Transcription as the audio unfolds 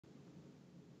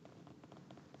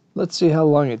Let's see how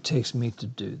long it takes me to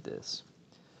do this.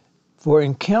 For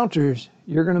encounters,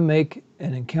 you're going to make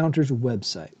an encounters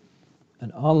website,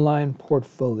 an online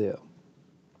portfolio.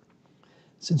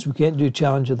 Since we can't do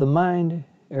challenge of the mind,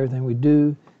 everything we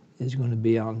do is going to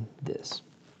be on this.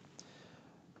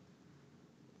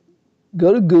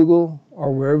 Go to Google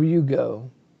or wherever you go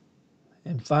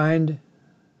and find,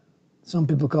 some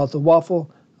people call it the waffle,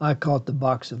 I call it the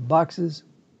box of boxes,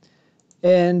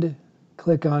 and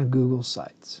click on Google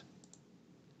Sites.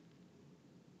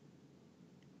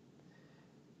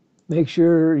 Make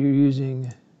sure you're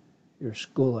using your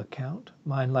school account.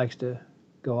 Mine likes to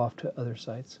go off to other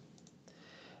sites.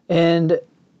 And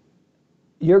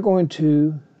you're going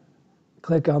to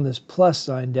click on this plus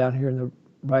sign down here in the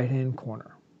right-hand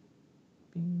corner.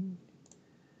 And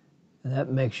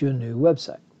that makes you a new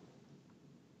website.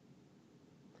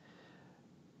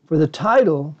 For the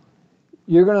title,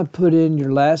 you're going to put in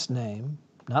your last name,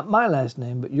 not my last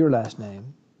name, but your last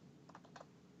name.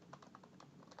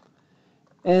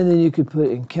 And then you could put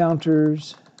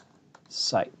Encounters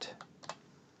Site.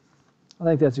 I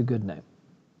think that's a good name.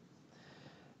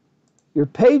 Your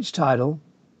page title,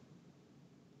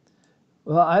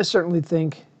 well, I certainly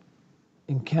think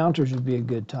Encounters would be a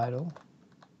good title.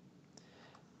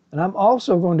 And I'm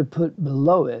also going to put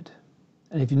below it,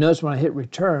 and if you notice when I hit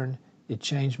return, it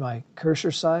changed my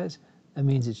cursor size. That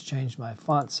means it's changed my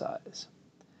font size.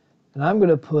 And I'm going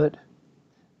to put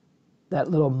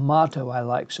that little motto I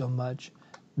like so much,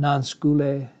 non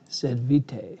scule sed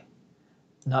vitae,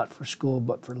 not for school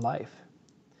but for life.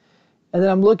 And then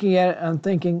I'm looking at it and I'm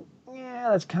thinking, yeah,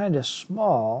 that's kind of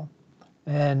small,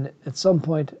 and at some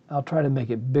point I'll try to make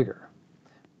it bigger.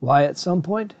 Why at some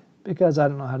point? Because I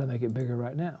don't know how to make it bigger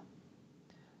right now.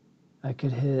 I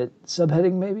could hit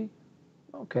subheading maybe.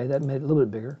 Okay, that made it a little bit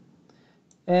bigger.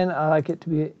 And I like it to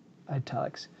be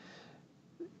italics.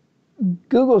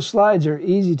 Google Slides are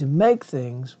easy to make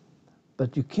things,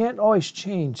 but you can't always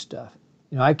change stuff.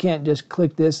 You know, I can't just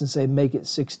click this and say make it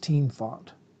 16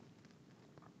 font.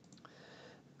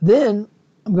 Then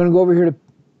I'm going to go over here to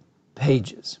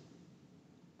Pages.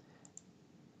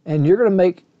 And you're going to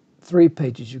make 3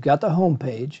 pages. You've got the home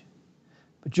page,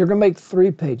 but you're going to make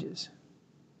 3 pages.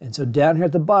 And so down here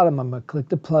at the bottom, I'm going to click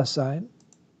the plus sign.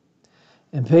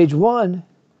 And page 1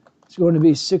 is going to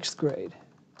be 6th grade.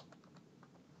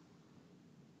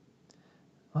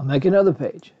 I'll make another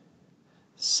page,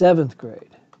 7th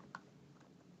grade.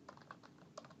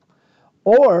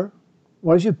 Or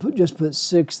why don't you just put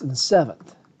 6th and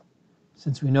 7th,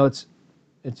 since we know it's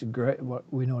a grade,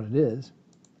 we know what it is.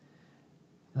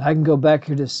 And I can go back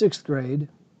here to 6th grade,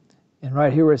 and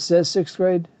right here where it says 6th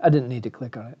grade, I didn't need to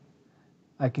click on it.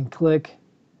 I can click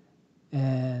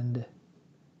and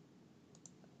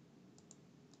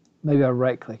maybe I'll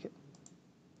right click it.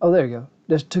 Oh, there you go.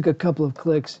 Just took a couple of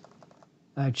clicks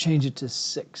and I changed it to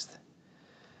 6th.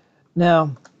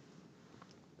 Now,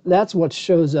 that's what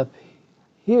shows up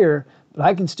here, but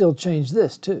I can still change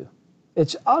this too.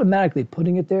 It's automatically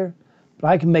putting it there, but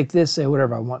I can make this say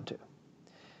whatever I want to.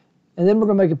 And then we're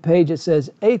going to make a page that says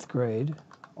 8th grade,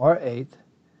 or 8th.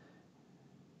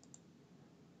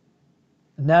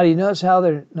 And now do you notice how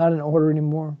they're not in order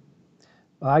anymore?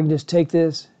 Well, I can just take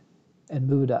this and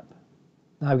move it up.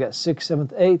 Now I've got 6th,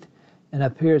 7th, 8th, and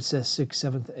up here it says 6th,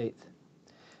 7th, 8th.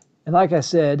 And like I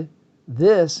said,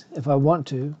 this, if I want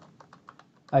to,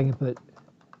 I can put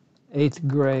 8th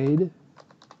grade.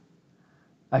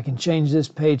 I can change this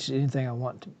page to anything I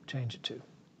want to change it to.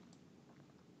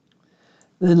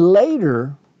 Then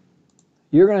later,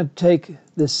 you're going to take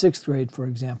this 6th grade, for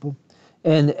example,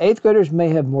 and the 8th graders may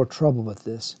have more trouble with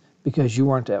this because you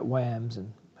weren't at WAMS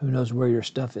and who knows where your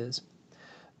stuff is.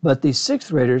 But these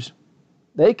 6th graders,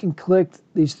 they can click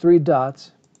these 3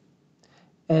 dots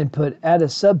and put add a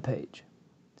subpage.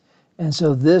 And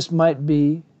so this might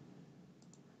be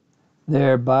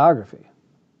their biography,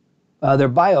 their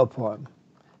bio poem.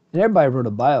 And everybody wrote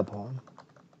a bio poem.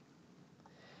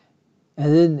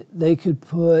 And then they could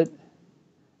put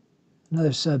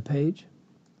another subpage.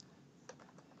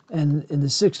 And in the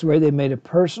 6th grade, they made a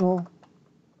personal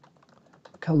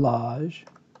collage.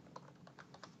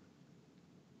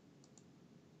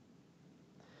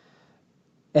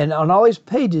 And on all these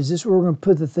pages, this is where we're going to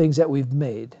put the things that we've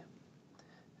made.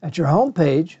 At your home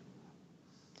page,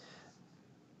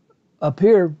 up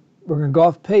here, we're going to go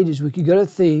off pages. We could go to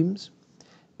themes,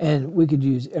 and we could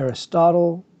use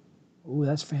Aristotle. Ooh,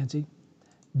 that's fancy.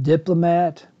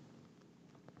 Diplomat,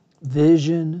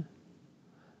 Vision,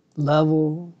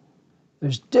 Level.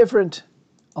 There's different,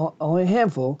 only a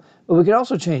handful, but we can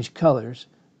also change colors.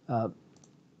 Now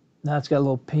it's got a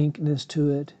little pinkness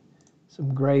to it,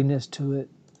 some grayness to it,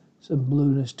 some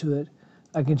blueness to it.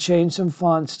 I can change some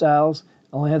font styles.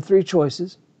 I only have 3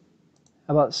 choices.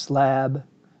 How about slab?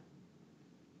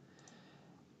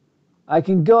 I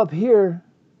can go up here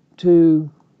to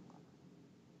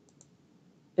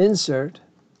insert,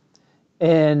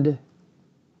 and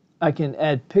I can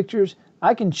add pictures.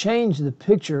 I can change the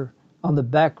picture on the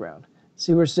background.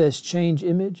 See where it says change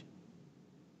image?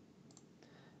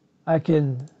 I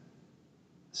can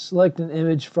select an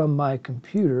image from my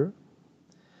computer.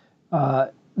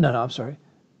 I'm sorry.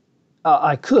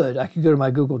 I could go to my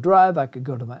Google Drive. I could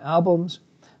go to my albums.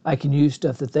 I can use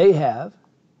stuff that they have.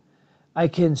 I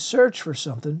can search for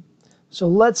something. So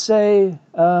let's say,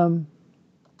 I'll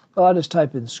just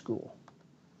type in school.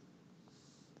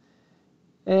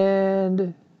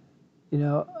 And,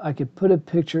 I could put a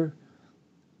picture,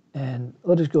 and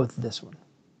let's just go with this one.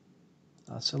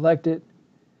 I'll select it,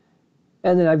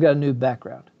 and then I've got a new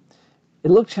background.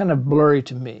 It looks kind of blurry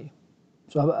to me,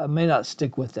 so I may not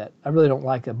stick with that. I really don't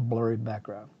like a blurry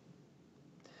background.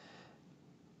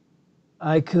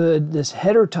 This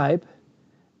header type,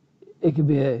 it could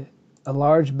be a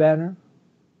large banner,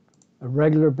 a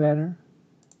regular banner,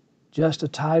 just a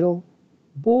title,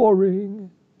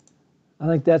 boring. I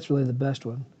think that's really the best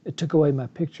one. It took away my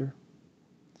picture.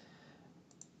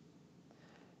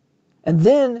 And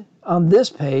then on this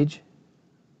page,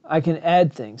 I can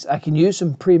add things. I can use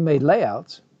some pre-made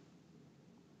layouts.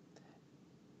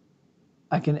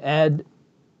 You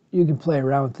can play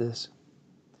around with this.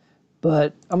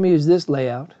 But I'm going to use this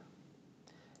layout.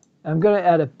 I'm going to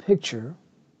add a picture.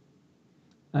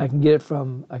 I can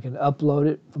upload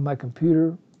it from my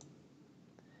computer.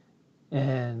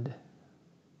 And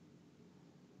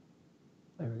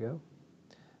there we go.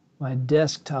 My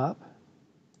desktop.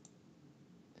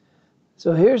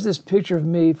 So here's this picture of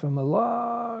me from a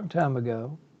long time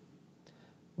ago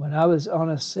when I was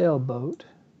on a sailboat.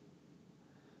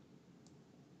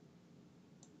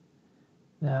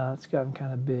 Now it's gotten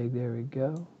kind of big. There we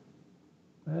go.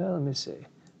 Well, let me see.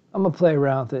 I'm going to play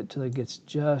around with it until it gets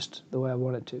just the way I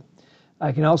want it to.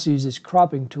 I can also use this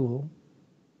cropping tool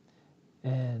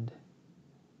and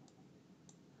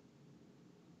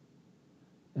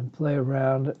play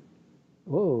around.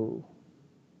 Whoa.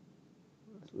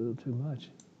 That's a little too much.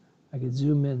 I could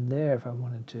zoom in there if I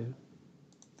wanted to.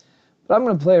 But I'm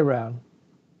going to play around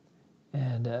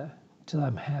and until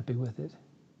I'm happy with it.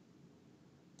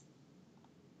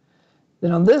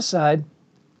 Then on this side,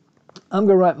 I'm going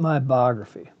to write my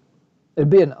biography. It'd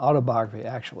be an autobiography,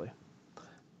 actually.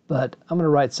 But I'm going to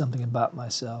write something about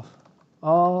myself.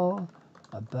 All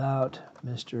about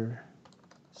Mr.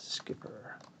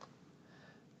 Skipper.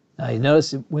 Now you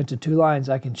notice it went to 2 lines.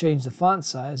 I can change the font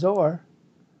size or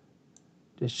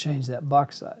just change that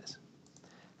box size.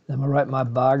 Then I'm going to write my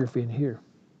biography in here.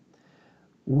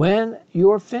 When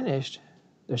you're finished,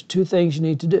 there's 2 things you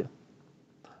need to do.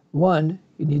 One,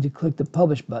 you need to click the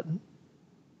publish button.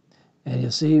 And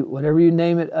you'll see whatever you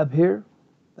name it up here,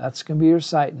 that's going to be your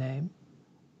site name.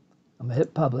 I'm going to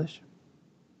hit publish.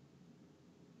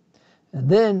 And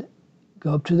then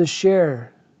go up to the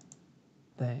share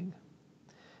thing.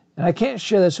 And I can't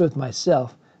share this with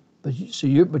myself, but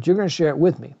you're going to share it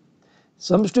with me.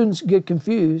 Some students get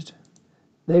confused.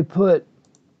 They put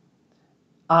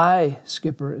I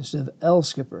Skipper instead of L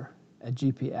Skipper at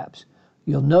GP Apps.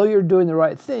 You'll know you're doing the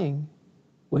right thing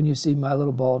when you see my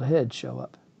little bald head show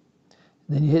up.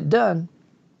 And then you hit done,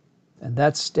 and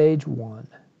that's stage 1.